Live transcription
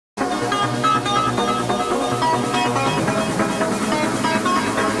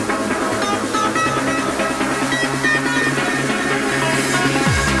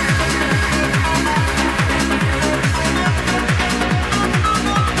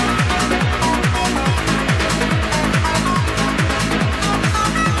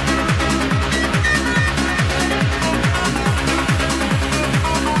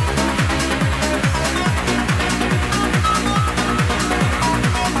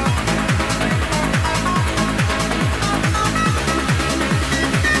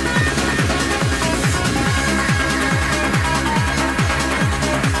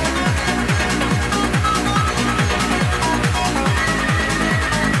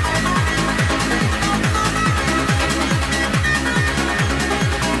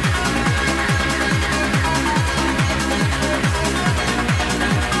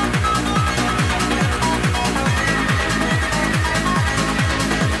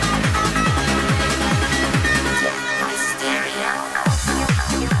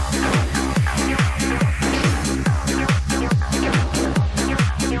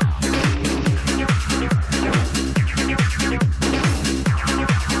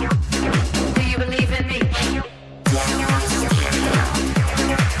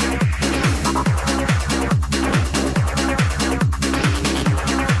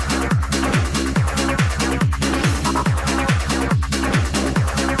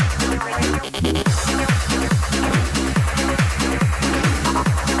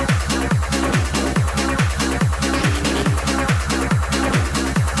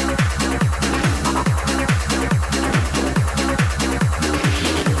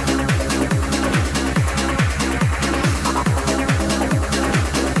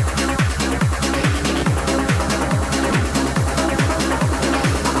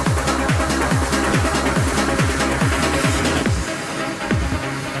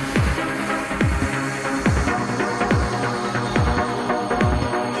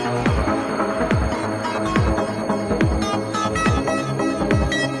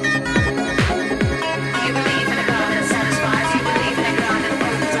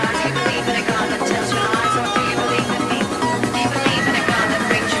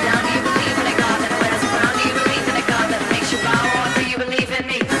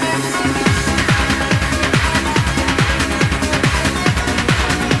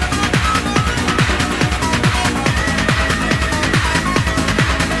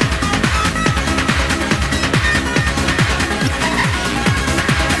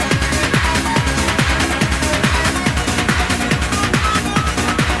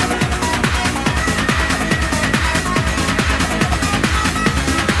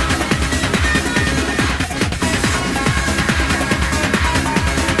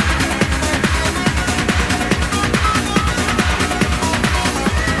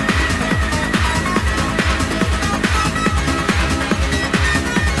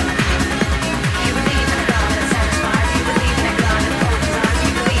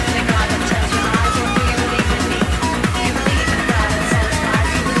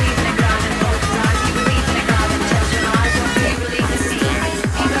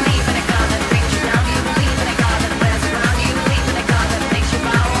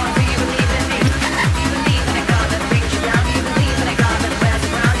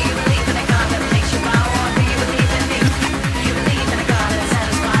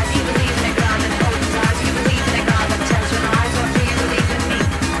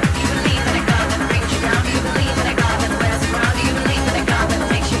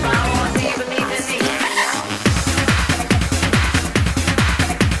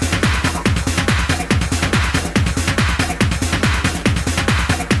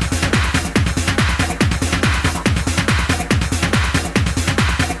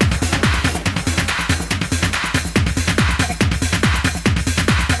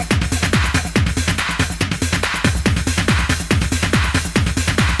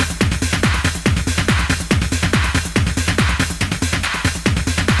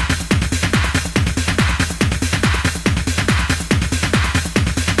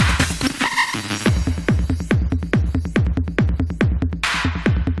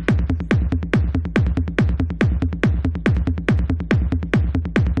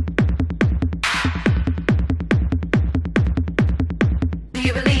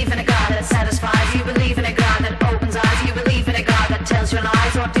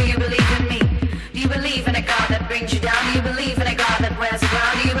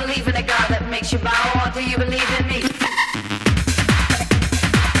you believe in a God that makes you bow? Or do you believe in me?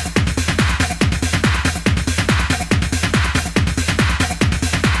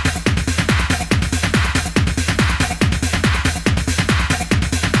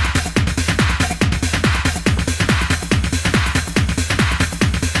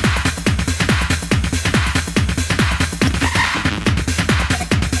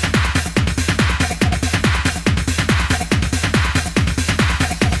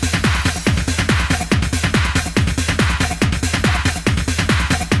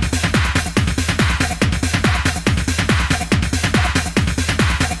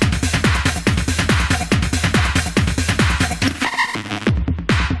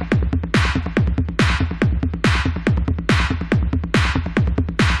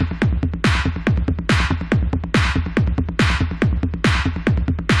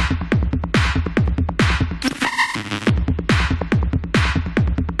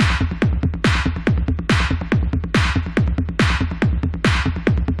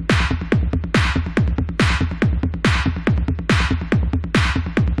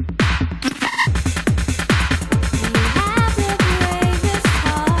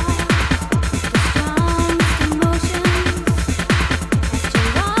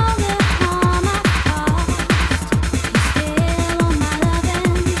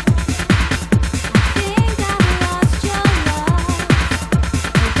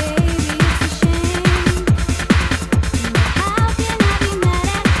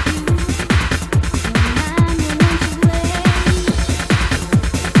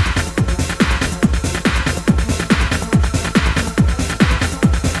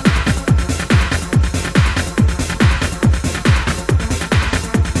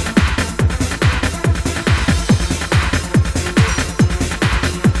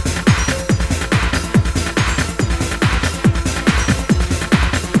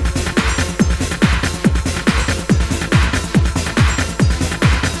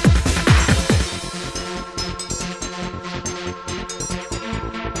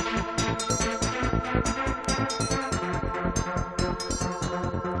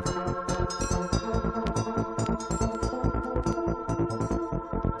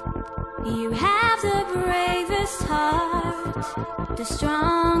 You have the bravest heart, the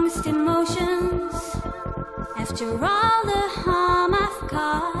strongest emotions. After all the harm I've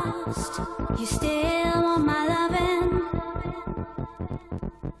caused, you still want my loving.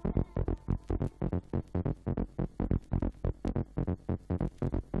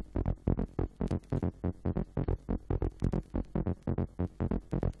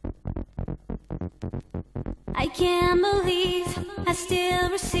 I can't believe I still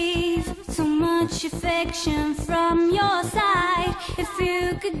receive so much affection from your side. If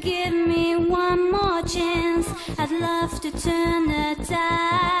you could give me one more chance, I'd love to turn the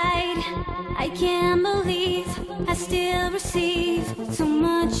tide. I can't believe I still receive so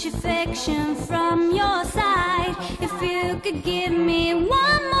much affection from your side. If you could give me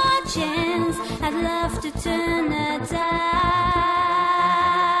one more chance, I'd love to turn the tide.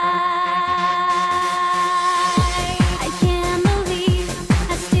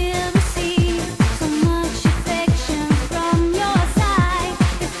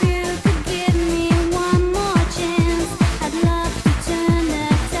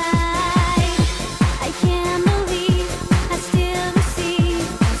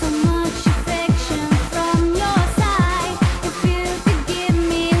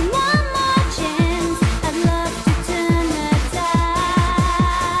 Time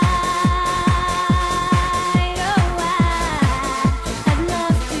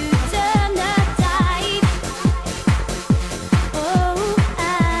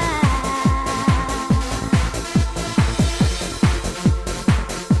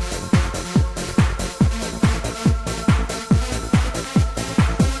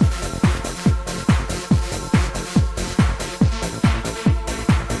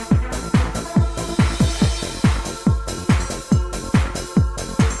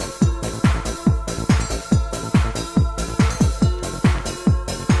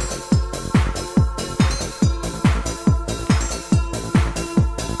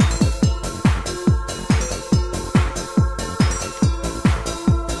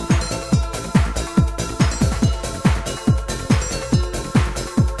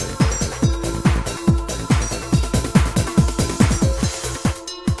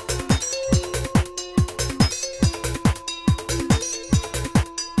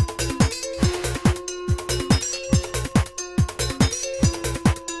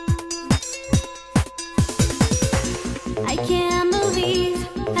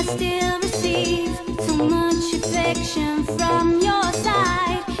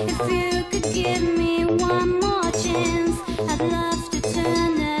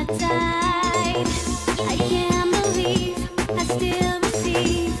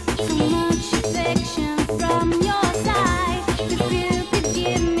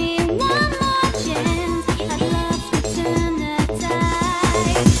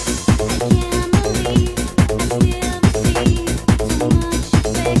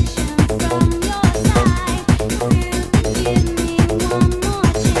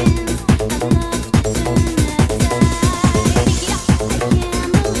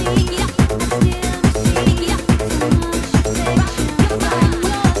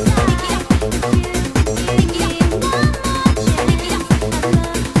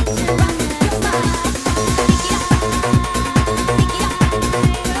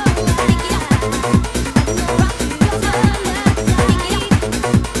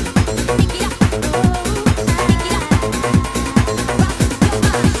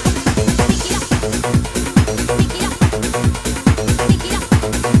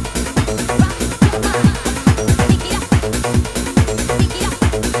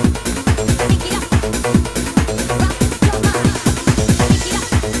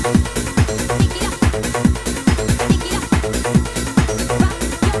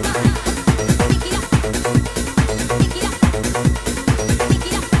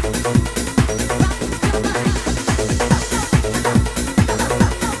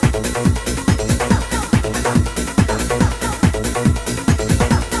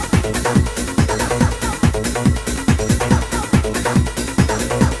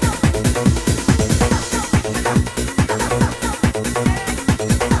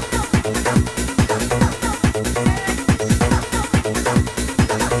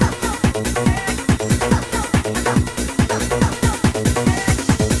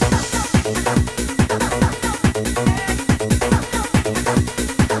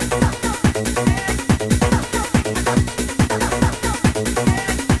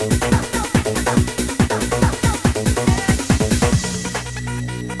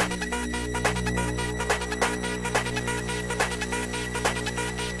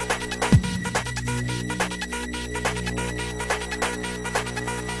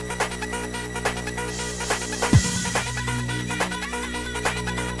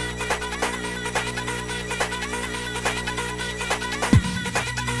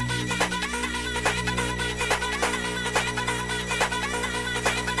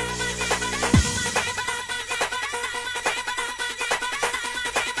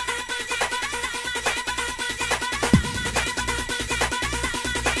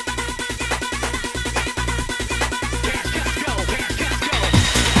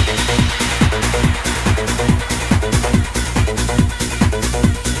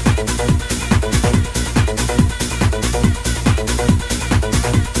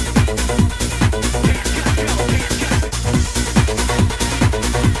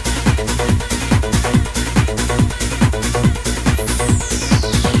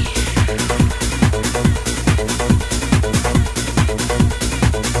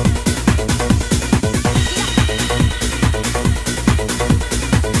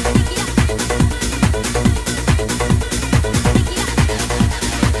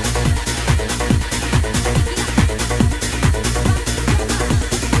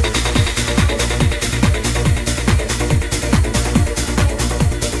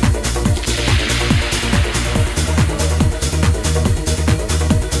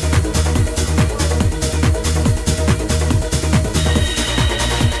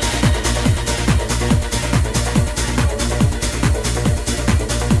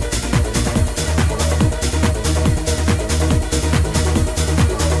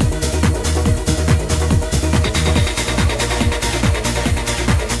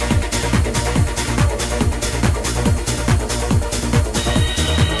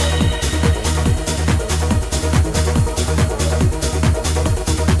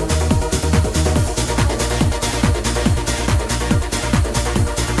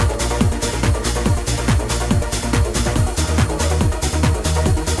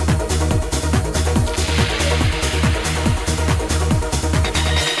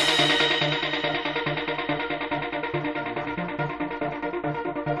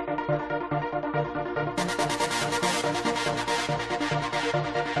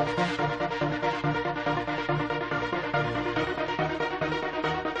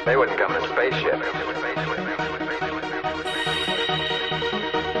They wouldn't come in a spaceship.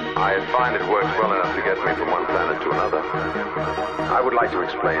 I find it works well enough to get me from one planet to another. I would like to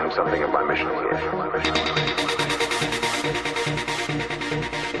explain something of my mission here.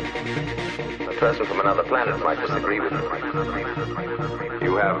 A person from another planet might disagree with me.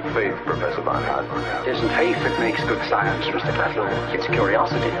 You have faith, Professor Barnhart. It isn't faith that makes good science, Mr. Gladlow. It's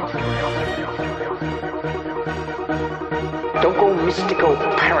curiosity. Don't go mystical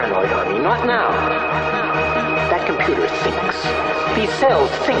paranoid on me, not now. That computer thinks. These cells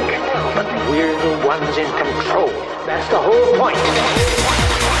think, but we're the ones in control. That's the whole point.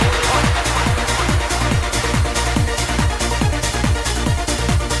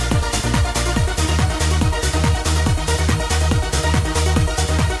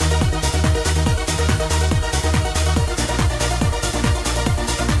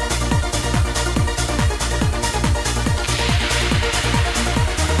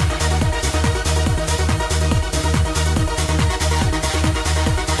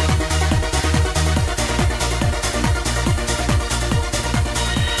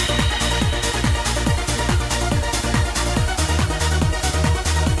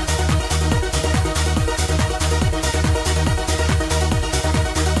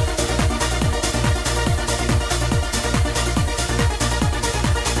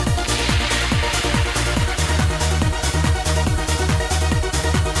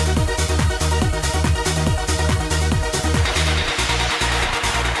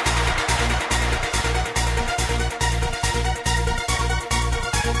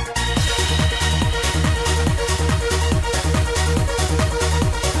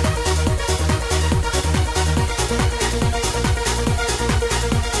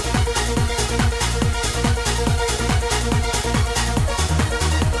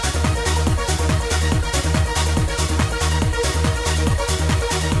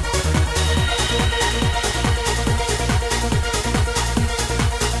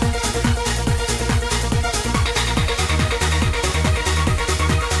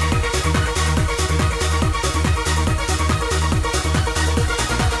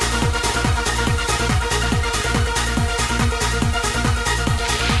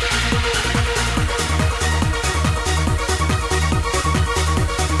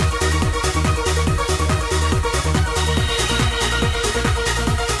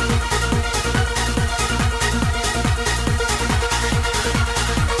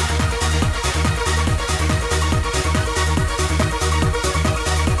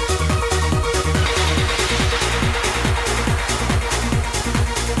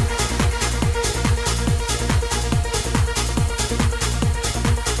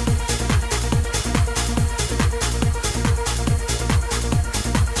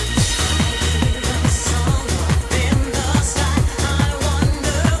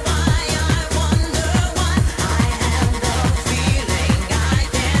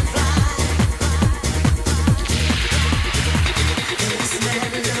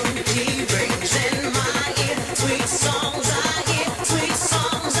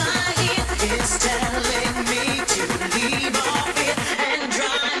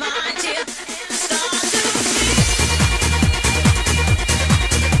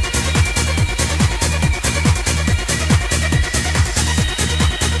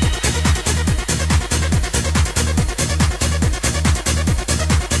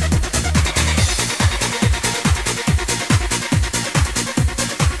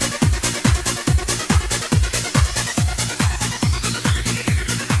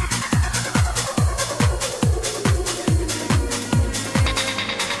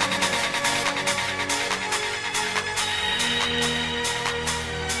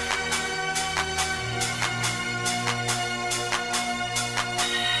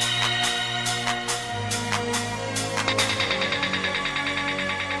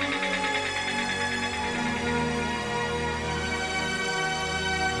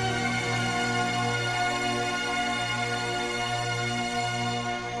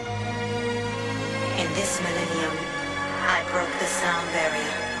 this millennium, I broke the sound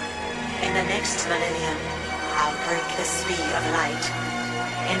barrier. In the next millennium, I'll break the speed of light.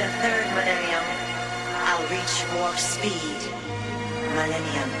 In the third millennium, I'll reach warp speed.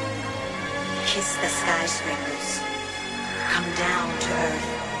 Millennium, kiss the skyscrapers. Come down to earth.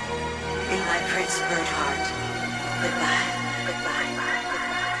 Be my Prince Birdheart. Goodbye, goodbye, goodbye.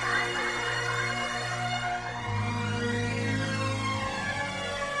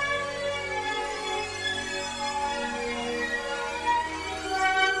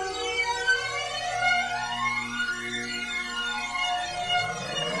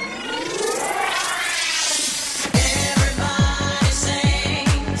 Everybody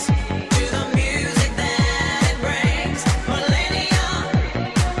sings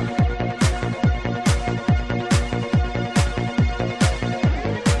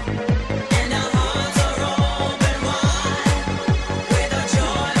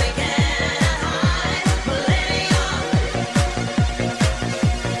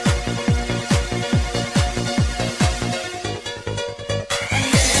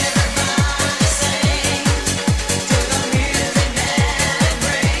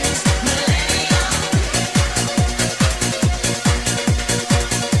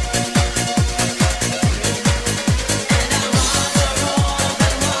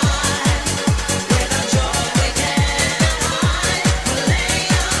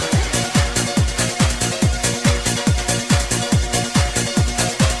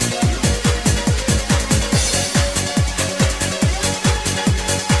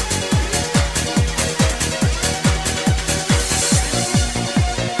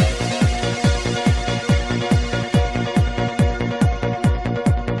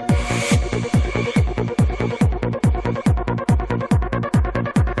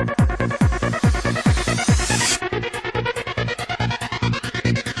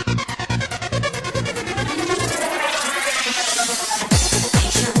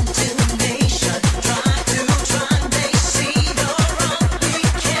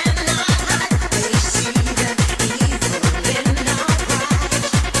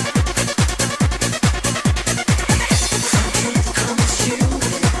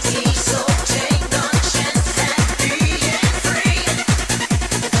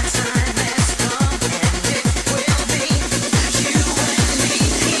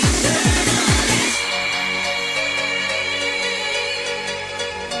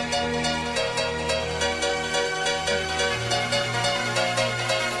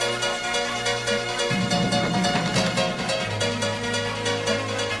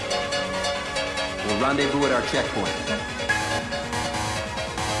rendezvous at our checkpoint.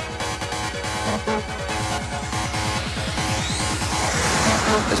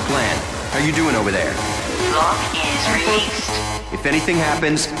 As planned. How you doing over there? Lock is released. If anything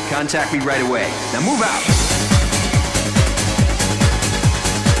happens, contact me right away. Now move out!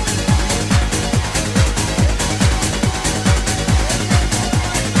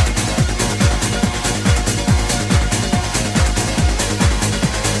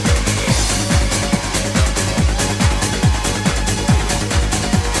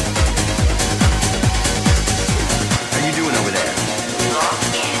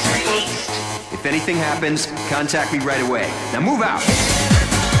 If anything happens, contact me right away. Now move out!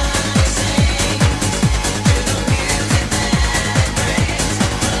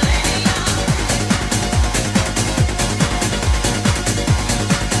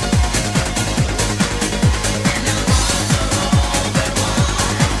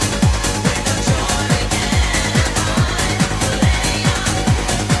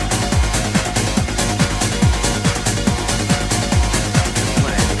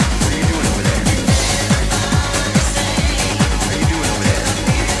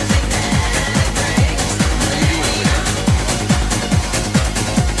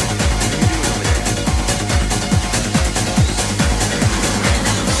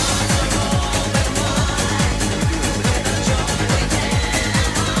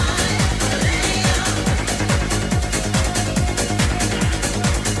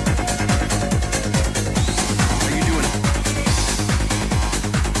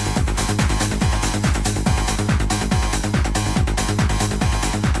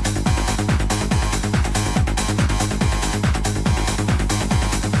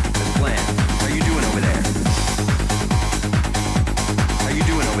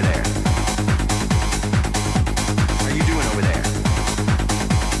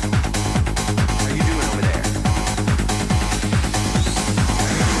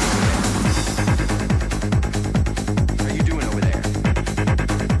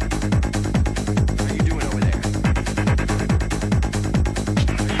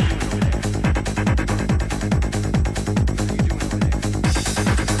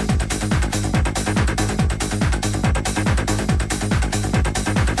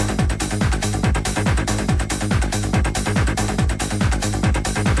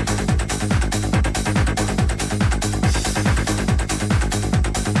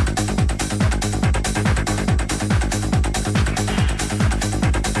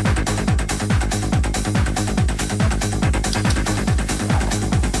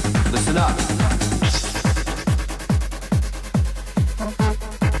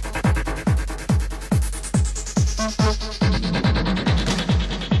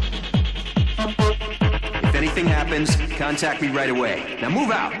 Contact me right away. Now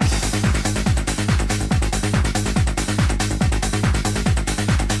move out!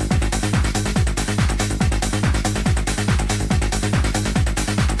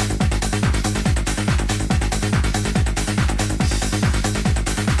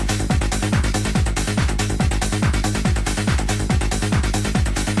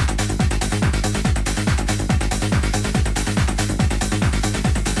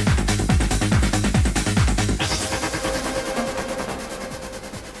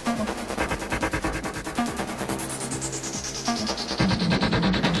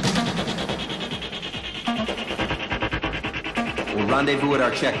 Rendezvous at our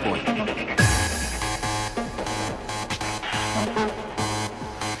checkpoint.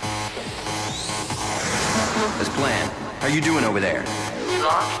 As planned. How you doing over there?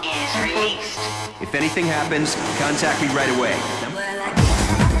 Lock is released. If anything happens, contact me right away.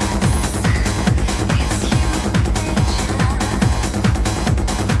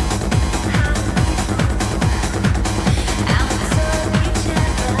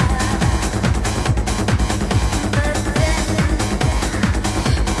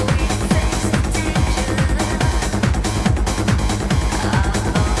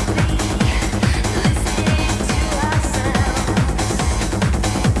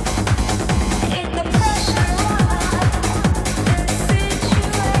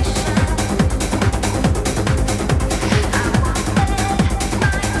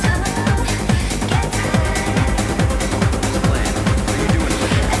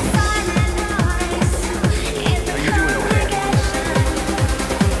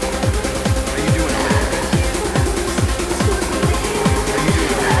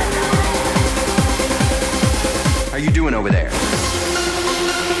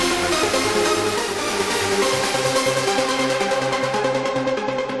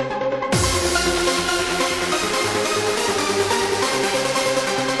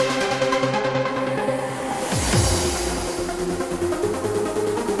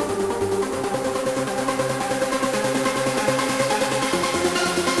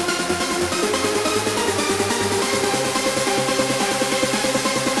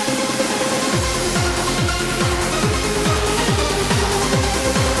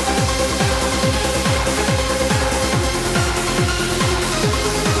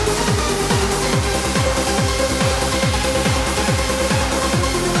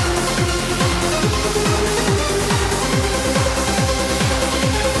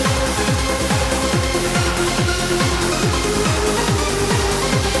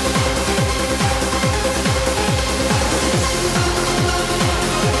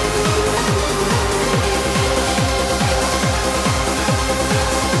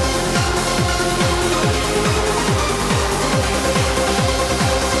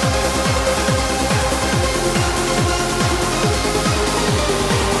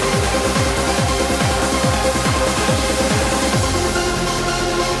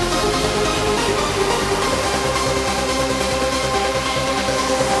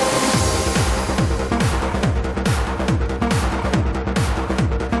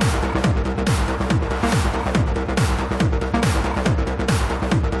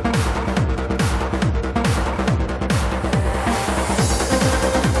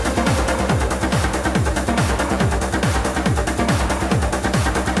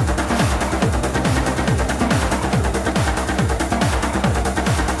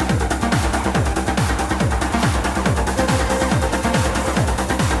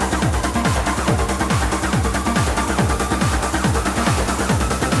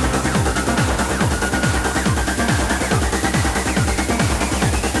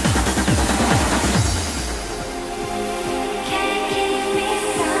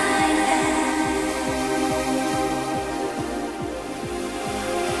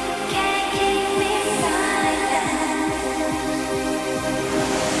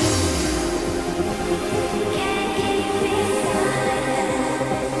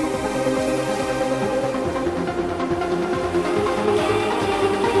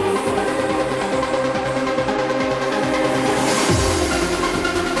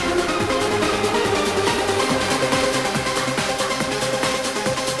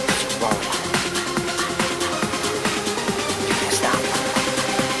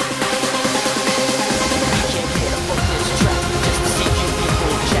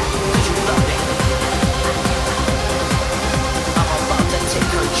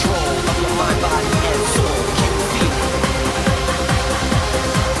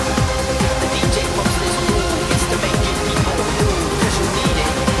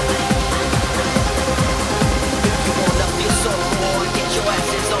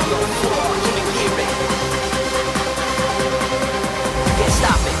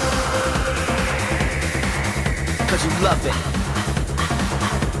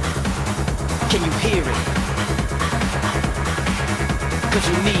 Can you hear it? Cause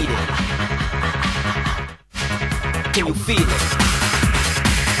you need it. Can you feel it?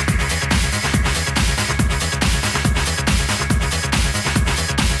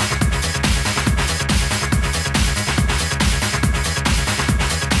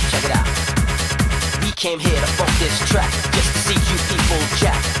 Check it out. We came here to funk this track just to see you people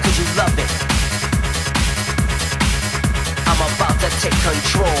jack, cause you love it. I'm about to take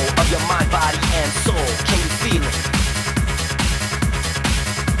control of your mind, body, and soul. Can you feel it?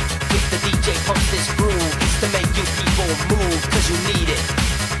 If the DJ pumps this groove, it's to make you people move, cause you need it.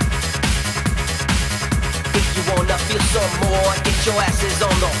 If you wanna feel some more, get your asses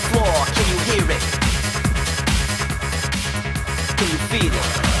on the floor. Can you hear it? Can you feel it?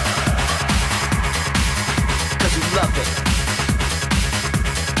 Cause you love it.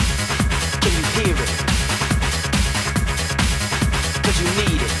 Can you hear it? Cause you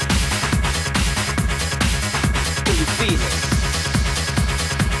need it. Can you feel it?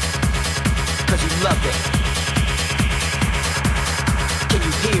 Cause you love it. Can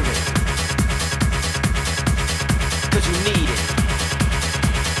you hear it? Cause you need it.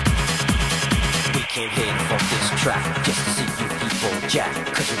 We came here to funk this track just to see you people jack,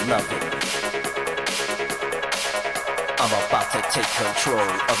 cause you love it. I'm about to take control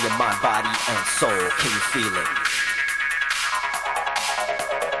of your mind, body, and soul. Can you feel it?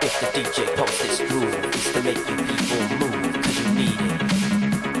 If the DJ pumps this groove, it's to make you people move, cause you need it.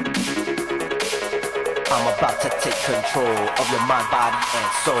 I'm about to take control of your mind, body, and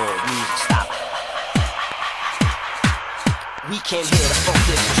soul. Music, stop. We came here to funk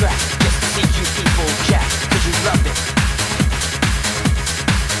this track just to see you people jack, cause you love it.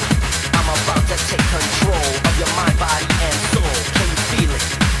 I'm about to take control of your mind, body, and soul. Can you feel it?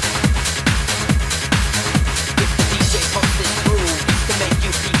 If the DJ pumps this groove, it's to make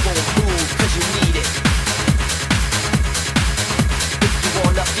you people move, cause you need it. If you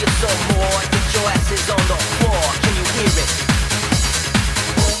wanna feel some more, get your asses on the floor. Can you hear it?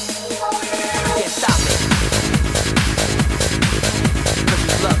 You can't stop it. Cause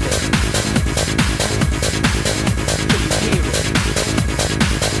you love it. Can you hear it?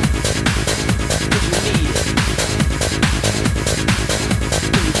 Cause you need it.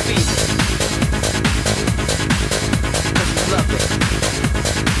 Can you feel it? Cause you love it.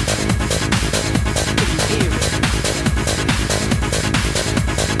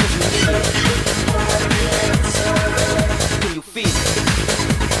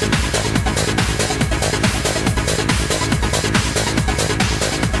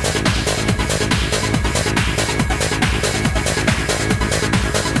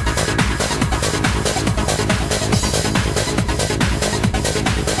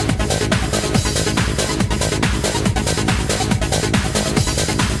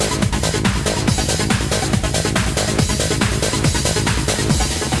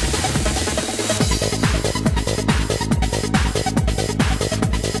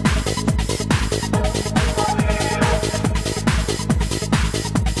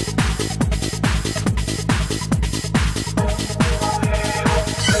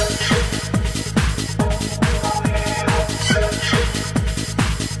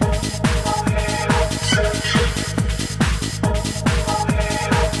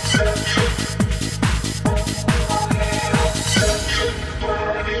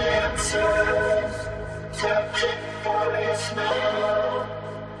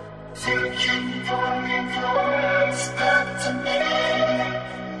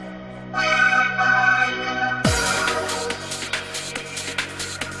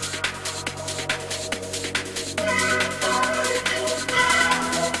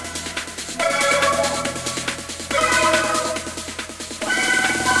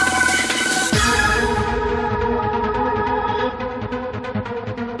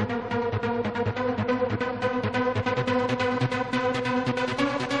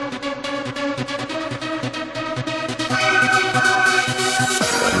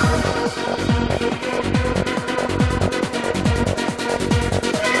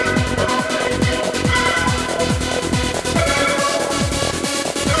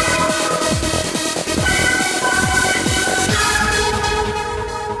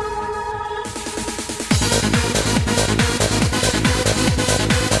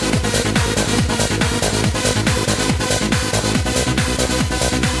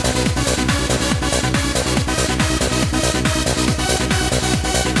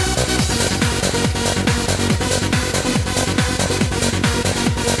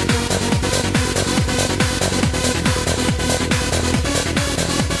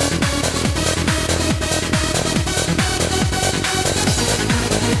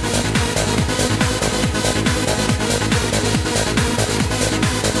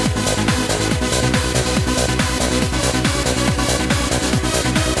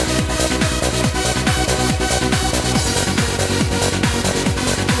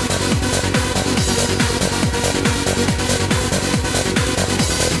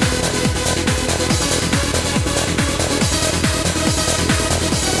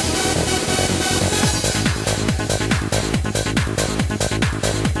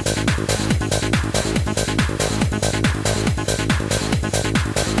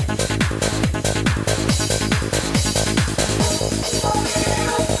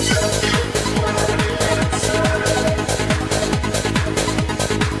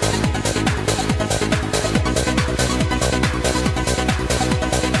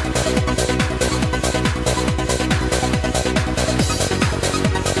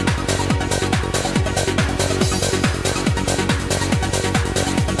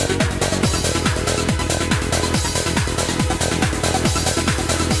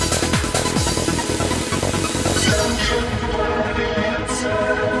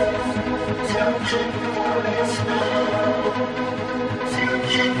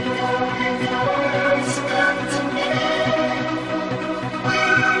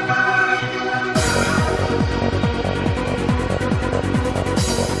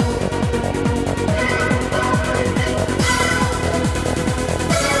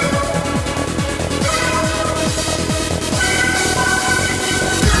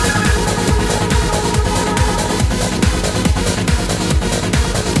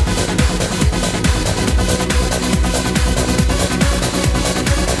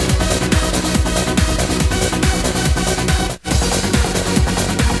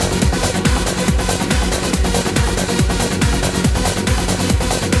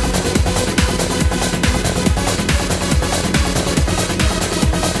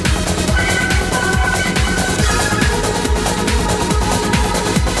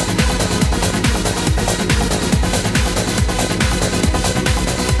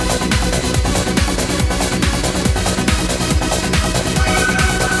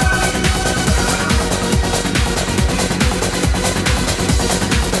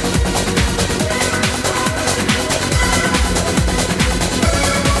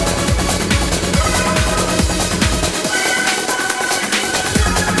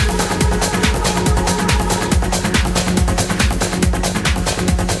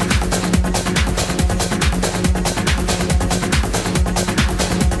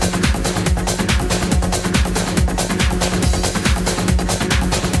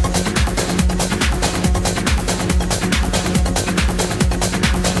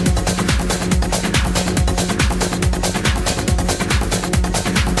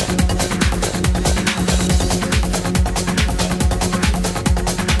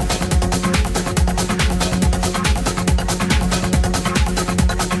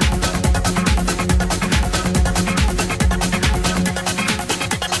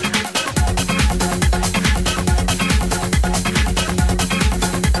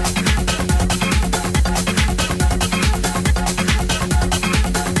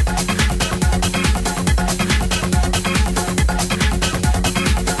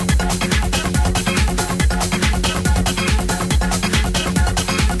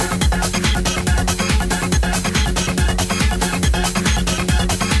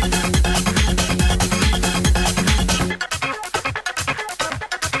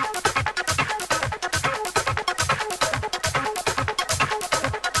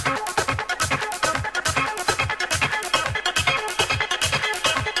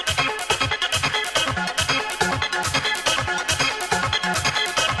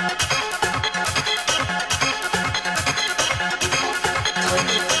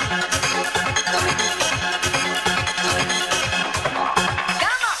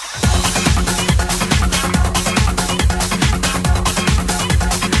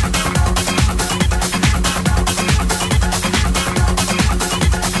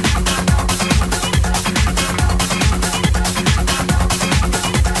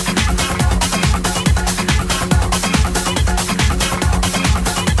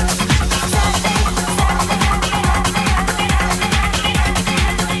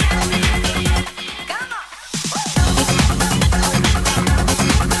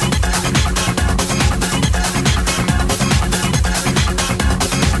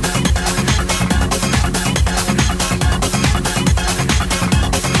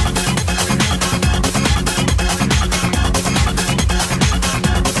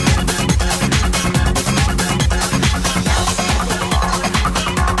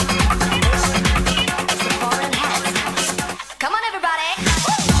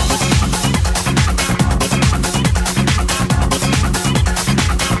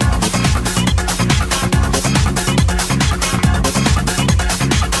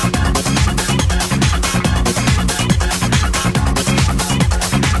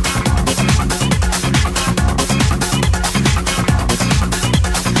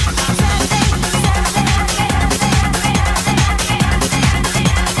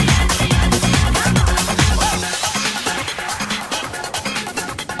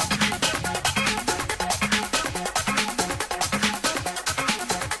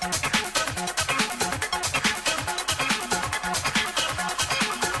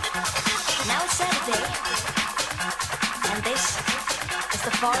 is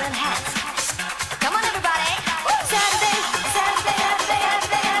the foreign hat. Come on, everybody. Saturday, Saturday, Saturday,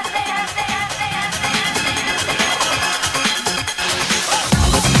 Saturday, Saturday,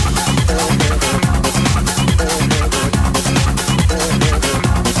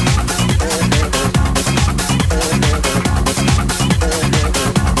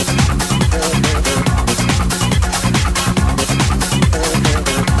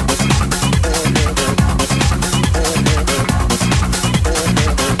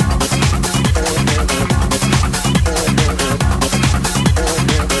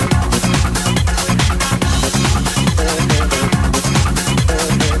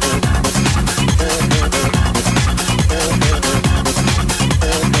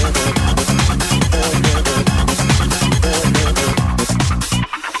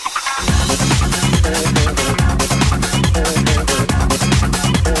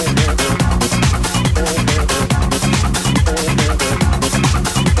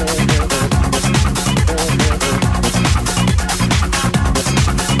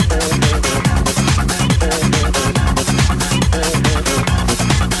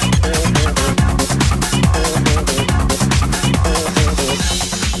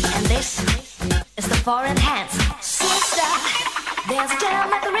 foreign hands. Sister, there's a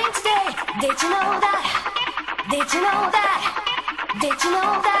jam at the ring today. Did you know that? Did you know that? Did you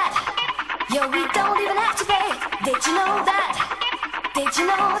know that? Yo, we don't even have to pay. Did you know that? Did you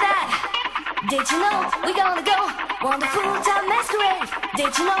know that? Did you know we're gonna go wonderful time masquerade?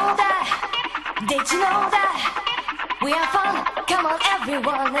 Did you know that? Did you know that? We have fun, come on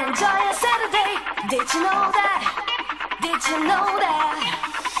everyone, enjoy a Saturday. Did you know that? Did you know that?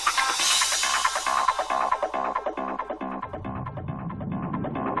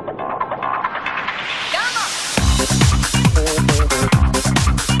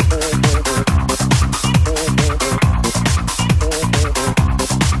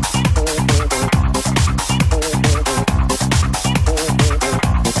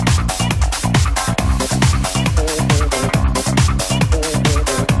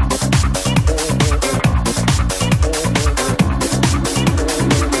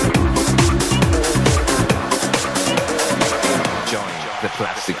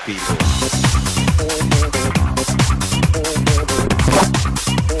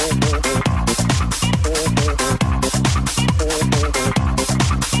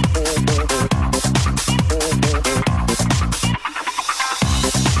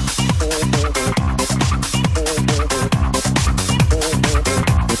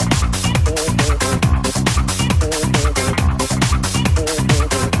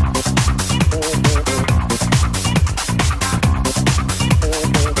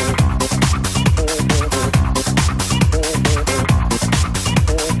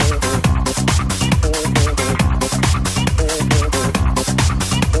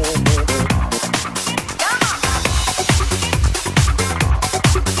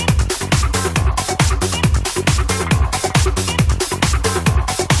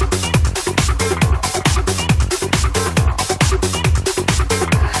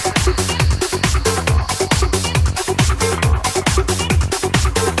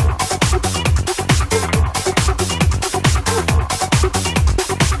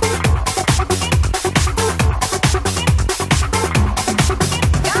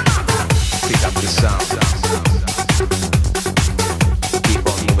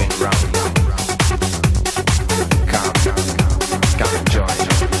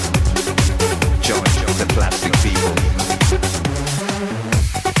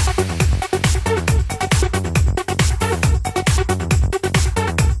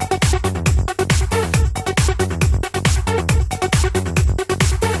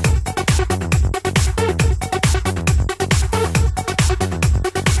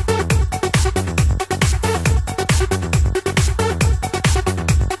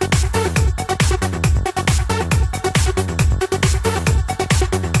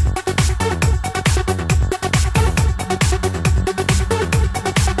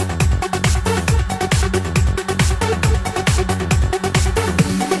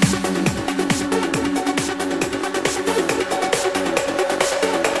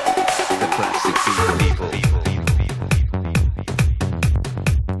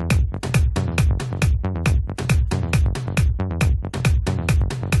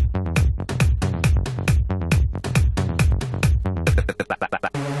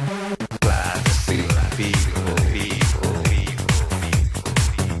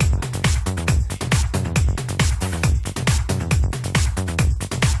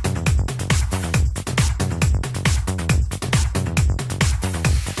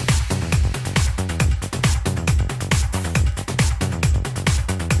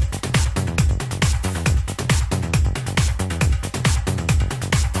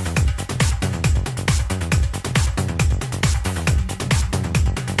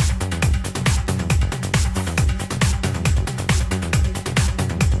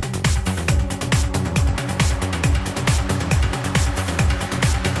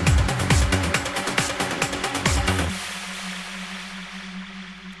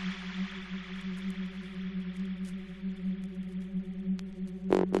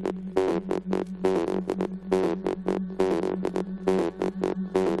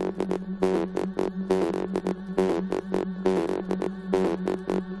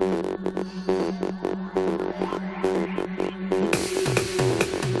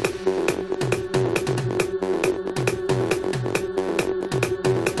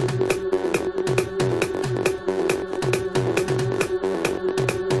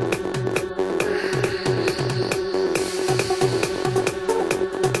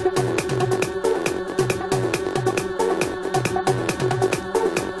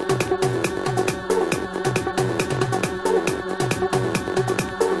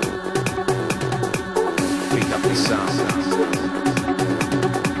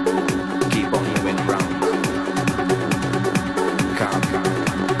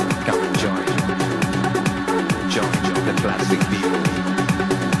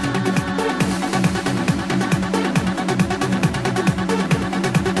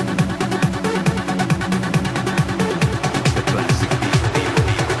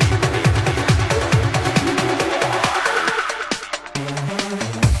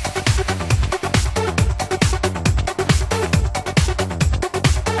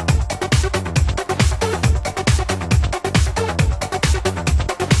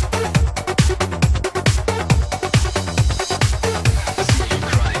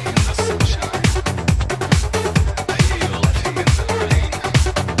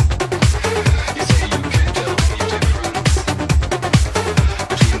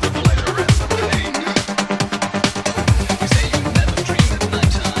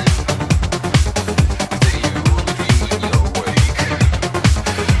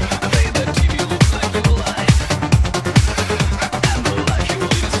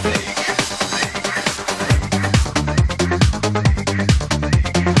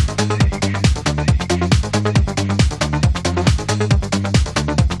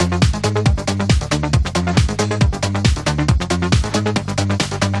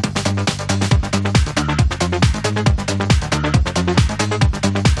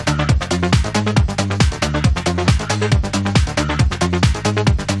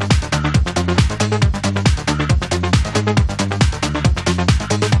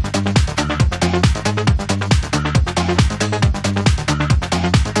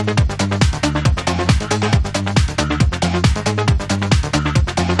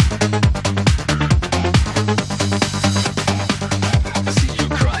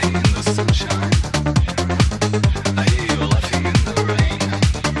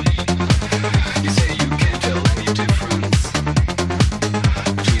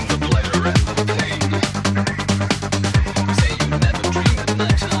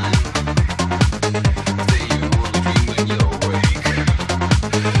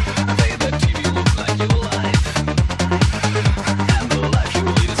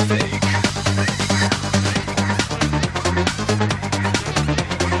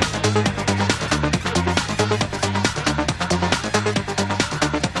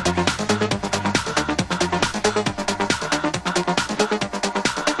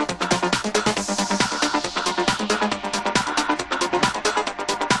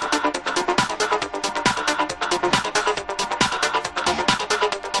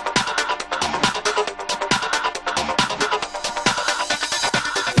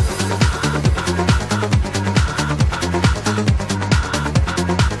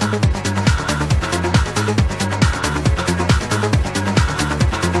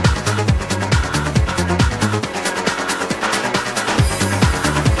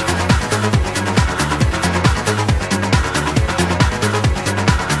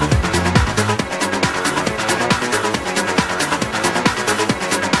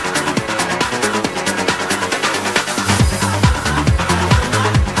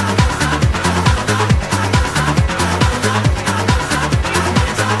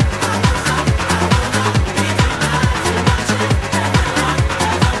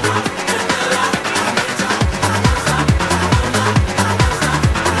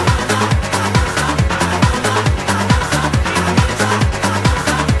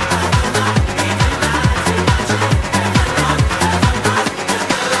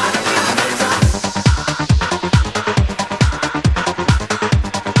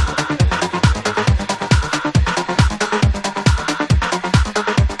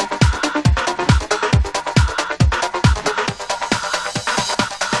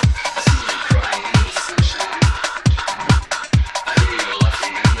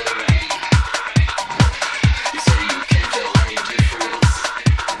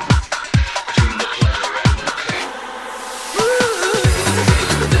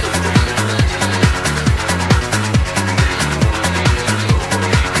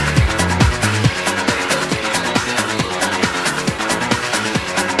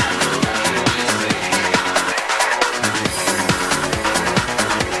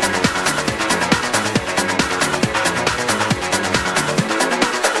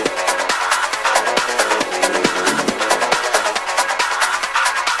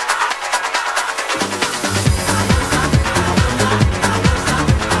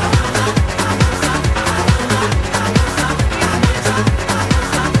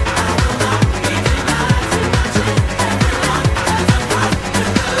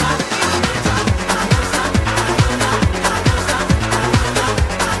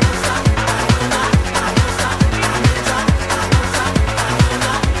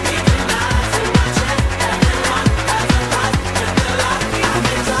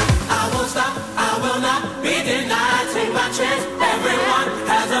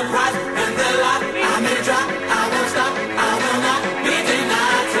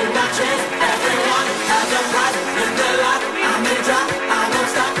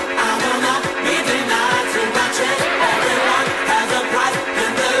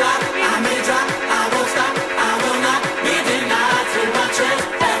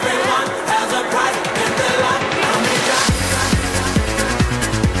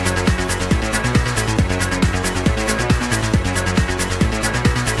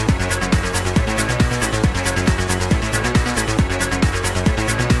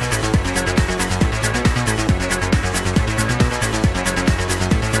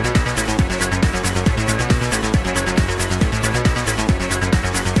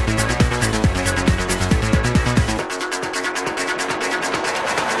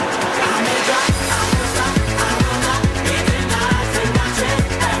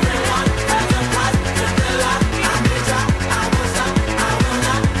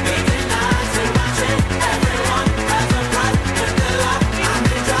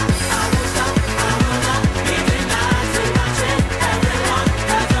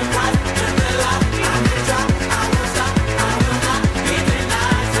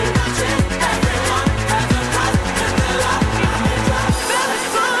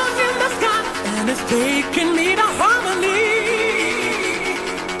 taking me to